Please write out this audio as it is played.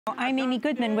I'm Amy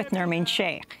Goodman with Nermeen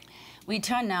Sheikh. We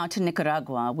turn now to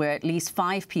Nicaragua, where at least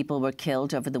 5 people were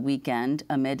killed over the weekend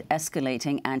amid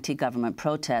escalating anti-government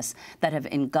protests that have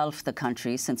engulfed the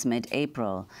country since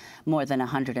mid-April. More than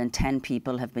 110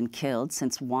 people have been killed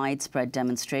since widespread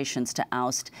demonstrations to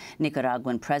oust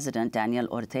Nicaraguan President Daniel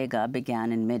Ortega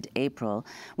began in mid-April,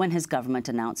 when his government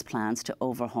announced plans to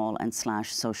overhaul and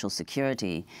slash Social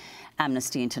Security.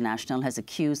 Amnesty International has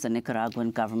accused the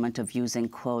Nicaraguan government of using,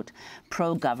 quote,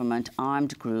 pro-government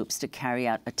armed groups to carry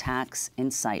out attacks,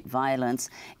 incite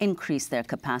violence, increase their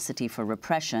capacity for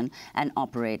repression, and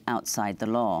operate outside the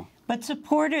law. But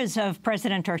supporters of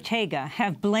President Ortega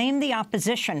have blamed the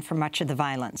opposition for much of the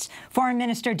violence. Foreign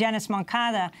Minister Dennis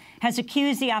Moncada has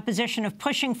accused the opposition of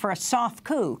pushing for a soft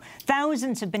coup.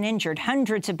 Thousands have been injured.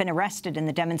 Hundreds have been arrested in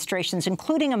the demonstrations,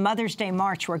 including a Mother's Day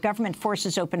march where government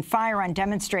forces opened fire on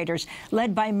demonstrators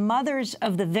led by mothers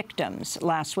of the victims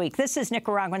last week. This is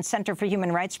Nicaraguan Center for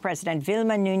Human Rights President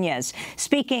Vilma Núñez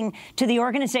speaking to the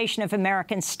Organization of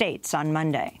American States on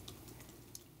Monday.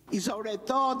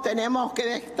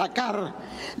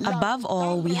 Above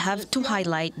all, we have to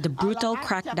highlight the brutal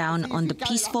crackdown on the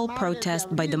peaceful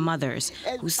protest by the mothers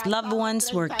whose loved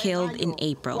ones were killed in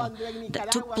April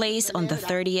that took place on the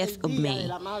 30th of May,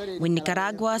 when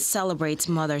Nicaragua celebrates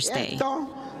Mother's Day.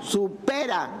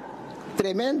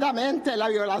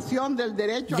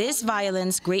 This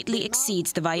violence greatly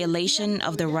exceeds the violation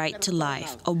of the right to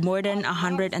life of more than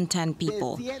 110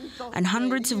 people, and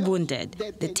hundreds of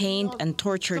wounded, detained, and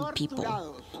tortured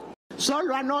people.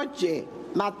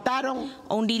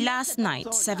 Only last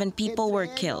night, 7 people were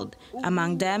killed,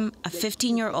 among them a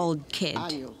 15-year-old kid.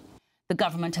 The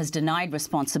government has denied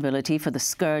responsibility for the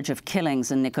scourge of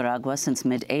killings in Nicaragua since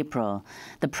mid-April.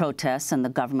 The protests and the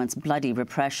government's bloody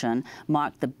repression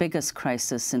marked the biggest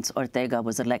crisis since Ortega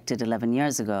was elected 11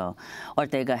 years ago.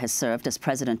 Ortega has served as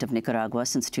president of Nicaragua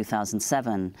since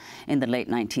 2007. In the late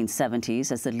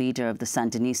 1970s, as the leader of the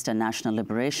Sandinista National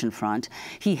Liberation Front,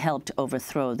 he helped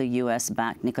overthrow the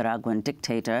U.S.-backed Nicaraguan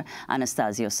dictator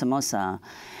Anastasio Somoza.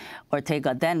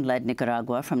 Ortega then led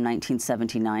Nicaragua from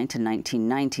 1979 to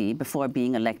 1990 before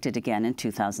being elected again in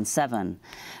 2007.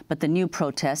 But the new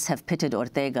protests have pitted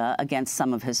Ortega against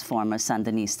some of his former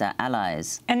Sandinista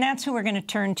allies. And that's who we're going to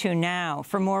turn to now.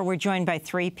 For more, we're joined by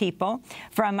 3 people.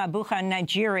 From Abuja,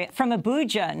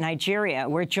 Nigeria,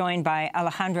 we're joined by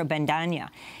Alejandro Bendaña.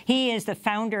 He is the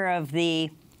founder of the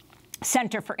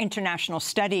Center for International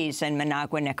Studies in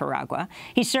Managua, Nicaragua.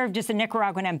 He served as the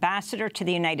Nicaraguan ambassador to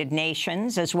the United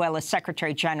Nations, as well as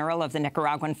Secretary General of the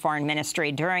Nicaraguan Foreign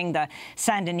Ministry during the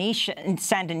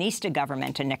Sandinista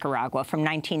government in Nicaragua from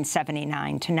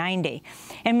 1979 to 90.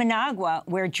 In Managua,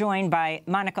 we're joined by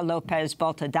Monica Lopez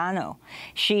Baltodano.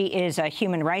 She is a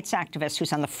human rights activist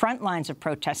who's on the front lines of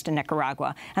protest in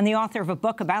Nicaragua and the author of a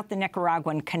book about the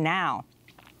Nicaraguan Canal.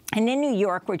 And in New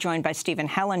York, we're joined by Stephen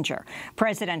Hellinger,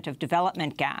 president of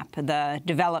Development Gap, the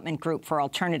development group for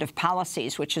alternative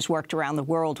policies, which has worked around the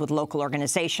world with local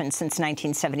organizations since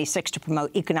 1976 to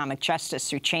promote economic justice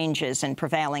through changes in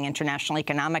prevailing international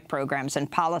economic programs and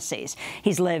policies.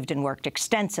 He's lived and worked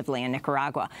extensively in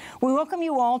Nicaragua. We welcome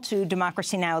you all to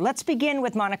Democracy Now! Let's begin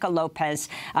with Monica Lopez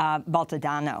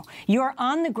Baltodano. You're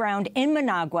on the ground in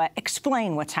Managua.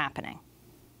 Explain what's happening.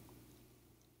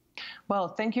 Well,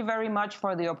 thank you very much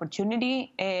for the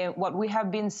opportunity. What we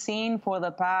have been seeing for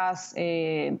the past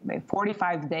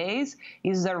 45 days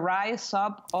is the rise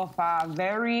up of a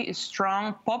very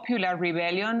strong popular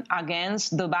rebellion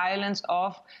against the violence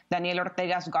of Daniel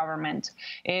Ortega's government.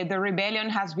 The rebellion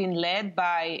has been led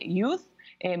by youth,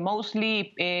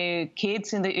 mostly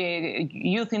kids in the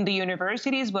youth in the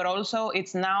universities, but also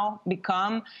it's now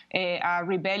become a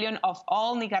rebellion of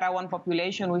all Nicaraguan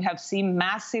population. We have seen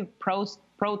massive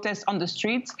protests on the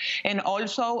streets, and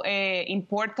also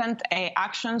important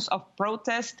actions of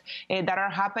protest that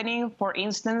are happening. For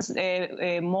instance,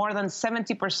 more than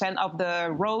 70% of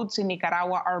the roads in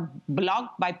Nicaragua are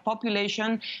blocked by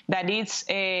population that is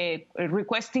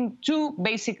requesting 2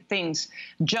 basic things: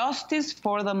 justice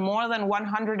for the more than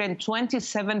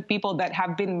 127 people that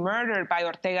have been murdered by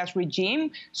Ortega's regime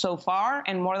so far,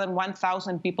 and more than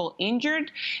 1,000 people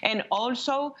injured, and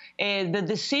also the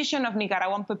decision of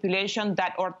Nicaraguan population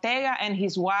that Ortega and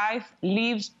his wife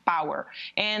leaves power.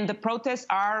 And the protests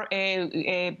are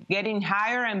getting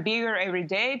higher and bigger every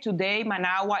day. Today,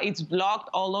 Managua is blocked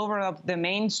all over the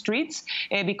main streets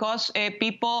because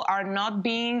people are not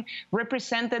being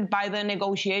represented by the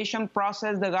negotiation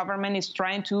process. The government is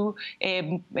trying to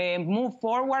move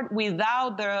forward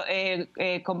without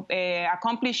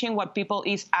accomplishing what people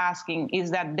is asking,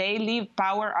 is that they leave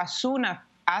power as soon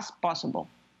as possible.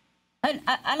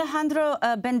 Alejandro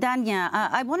Bendaña,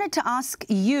 I wanted to ask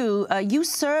you, you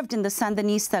served in the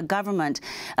Sandinista government.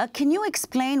 Can you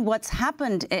explain what's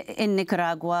happened in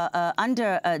Nicaragua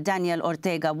under Daniel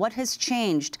Ortega? What has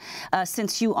changed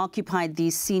since you occupied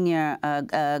these senior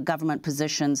government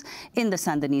positions in the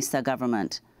Sandinista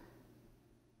government?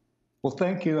 Well,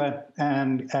 thank you,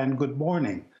 and good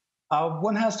morning.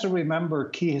 One has to remember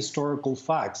key historical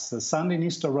facts. The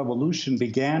Sandinista revolution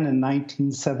began in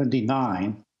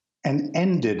 1979 and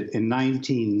ended in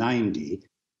 1990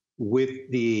 with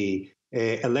the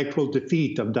electoral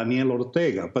defeat of Daniel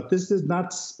Ortega. But this did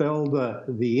not spell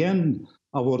the end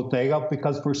of Ortega,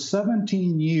 because for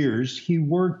 17 years he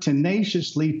worked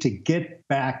tenaciously to get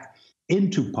back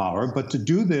into power. But to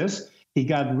do this, he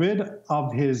got rid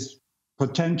of his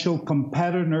potential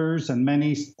competitors and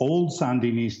many old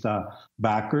Sandinista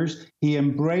backers. He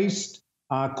embraced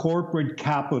corporate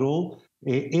capital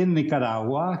in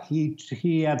Nicaragua.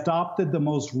 He adopted the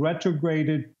most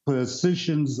retrograded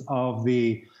positions of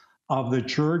the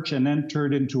church and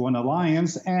entered into an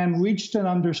alliance and reached an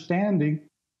understanding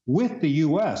with the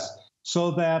U.S.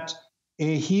 so that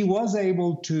he was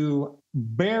able to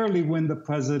barely win the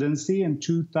presidency in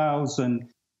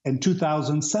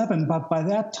 2007, but by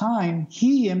that time,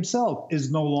 he himself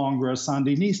is no longer a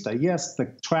Sandinista. Yes,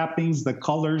 the trappings, the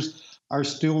colors are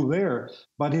still there,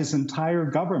 but his entire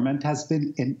government has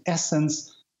been, in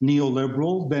essence,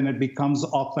 neoliberal. Then it becomes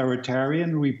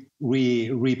authoritarian,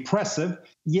 repressive,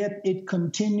 yet it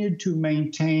continued to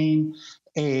maintain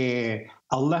a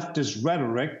leftist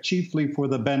rhetoric, chiefly for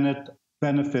the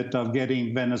benefit of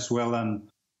getting Venezuelan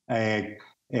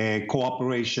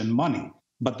cooperation money.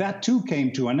 But that too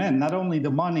came to an end. Not only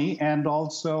the money, and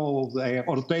also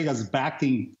Ortega's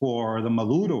backing for the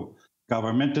Maduro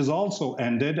government is also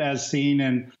ended, as seen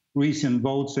in recent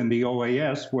votes in the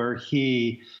OAS, where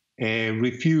he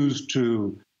refused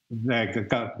to,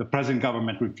 the present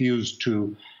government refused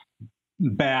to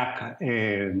back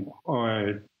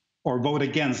or vote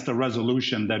against a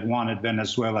resolution that wanted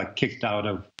Venezuela kicked out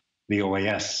of the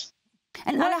OAS.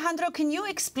 And Alejandro, can you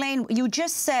explain, you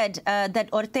just said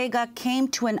that Ortega came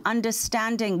to an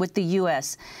understanding with the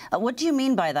U.S. What do you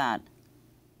mean by that?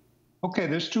 Okay,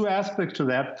 there's two aspects to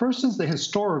that. First is the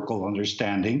historical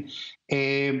understanding.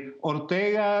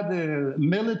 Ortega, the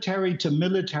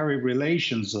military-to-military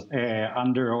relations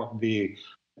under the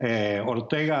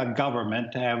Ortega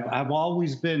government have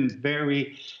always been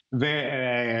very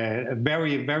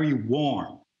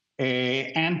warm.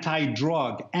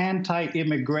 Anti-drug,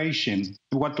 anti-immigration.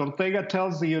 What Ortega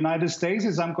tells the United States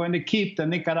is, I'm going to keep the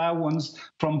Nicaraguans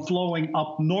from flowing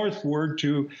up northward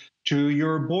to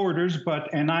your borders,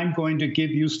 and I'm going to give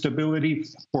you stability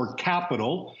for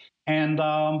capital,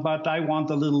 but I want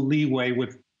a little leeway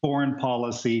with foreign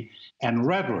policy and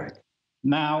rhetoric.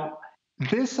 Now,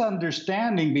 this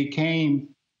understanding became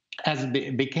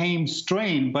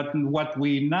strained, but what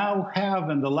we now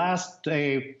have in the last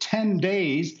 10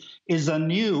 days is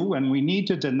anew, and we need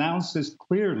to denounce this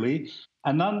clearly,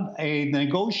 a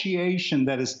negotiation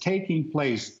that is taking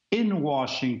place in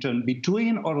Washington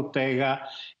between Ortega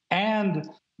and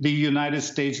the United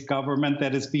States government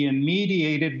that is being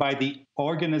mediated by the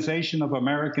Organization of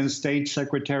American States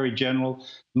Secretary General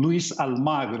Luis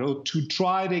Almagro to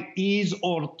try to ease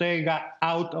Ortega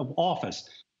out of office.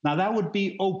 Now, that would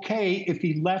be okay if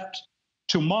he left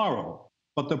tomorrow.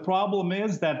 But the problem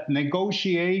is that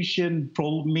negotiation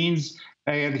means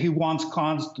he wants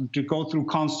to go through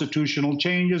constitutional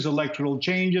changes, electoral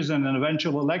changes, and an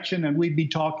eventual election, and we'd be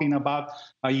talking about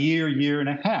a year and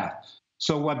a half.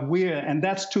 So and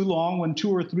that's too long when 2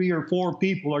 or 3 or 4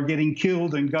 people are getting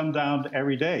killed and gunned down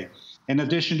every day. In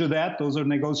addition to that, those are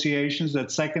negotiations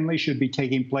that, secondly, should be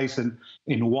taking place in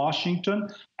Washington.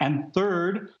 And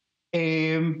third,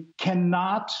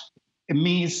 cannot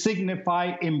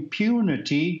signify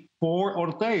impunity for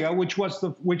Ortega,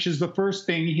 which is the first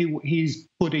thing he's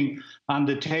putting on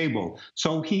the table.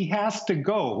 So he has to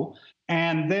go,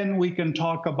 and then we can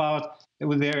talk about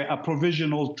a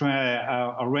provisional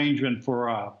arrangement for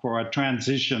a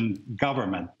transition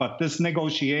government. But this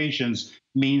negotiations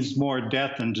means more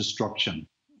death and destruction.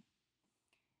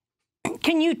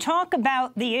 Can you talk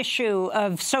about the issue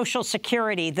of Social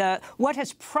Security, what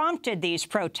has prompted these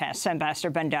protests, Ambassador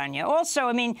Bendaña? Also,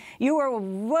 I mean, you are a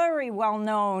very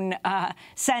well-known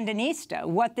Sandinista.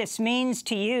 What this means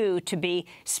to you to be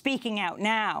speaking out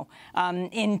now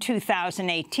in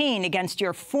 2018 against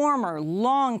your former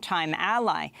longtime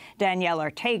ally, Daniel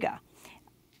Ortega?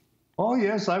 Oh,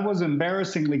 yes, I was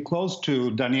embarrassingly close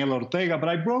to Daniel Ortega, but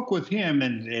I broke with him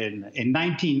in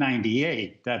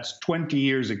 1998. That's 20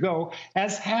 years ago,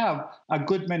 as have a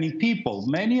good many people.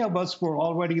 Many of us were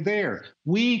already there.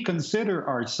 We consider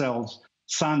ourselves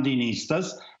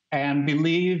Sandinistas and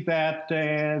believe that,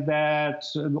 that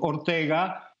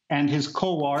Ortega and his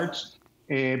cohorts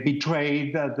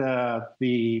betrayed the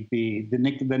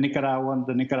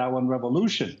Nicaraguan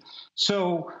revolution.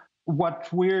 So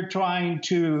what we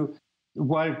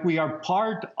are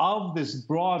part of this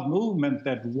broad movement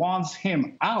that wants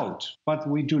him out, but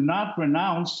we do not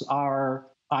renounce our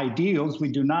ideals. We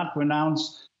do not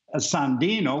renounce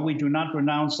Sandino. We do not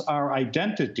renounce our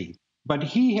identity. But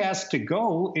he has to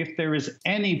go if there is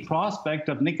any prospect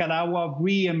of Nicaragua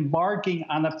re-embarking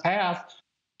on a path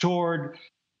toward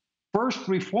first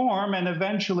reform and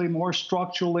eventually more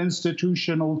structural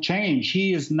institutional change.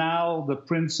 He is now the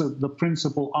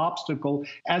principal obstacle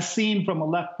as seen from a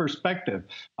left perspective.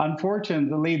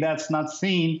 Unfortunately, that's not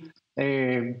seen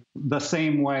the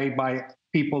same way by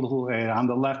people who on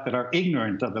the left that are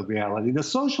ignorant of the reality. The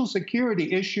Social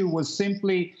Security issue was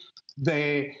simply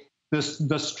the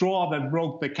straw that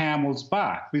broke the camel's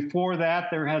back. Before that,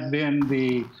 there had been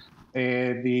the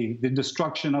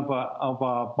destruction of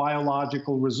a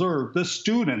biological reserve. The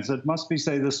students, it must be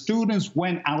said, the students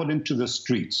went out into the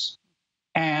streets.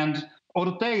 And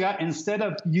Ortega, instead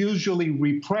of usually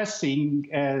repressing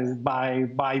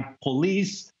by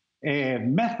police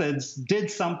methods,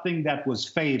 did something that was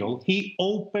fatal. He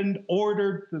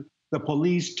ordered the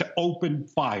police to open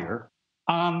fire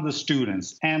on the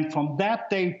students. And from that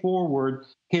day forward,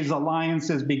 his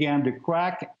alliances began to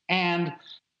crack, and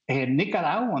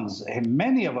Nicaraguans, and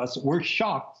many of us, were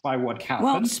shocked by what happened.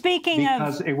 Well, speaking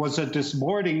because it was a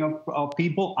disboarding of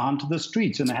people onto the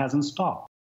streets, and it hasn't stopped.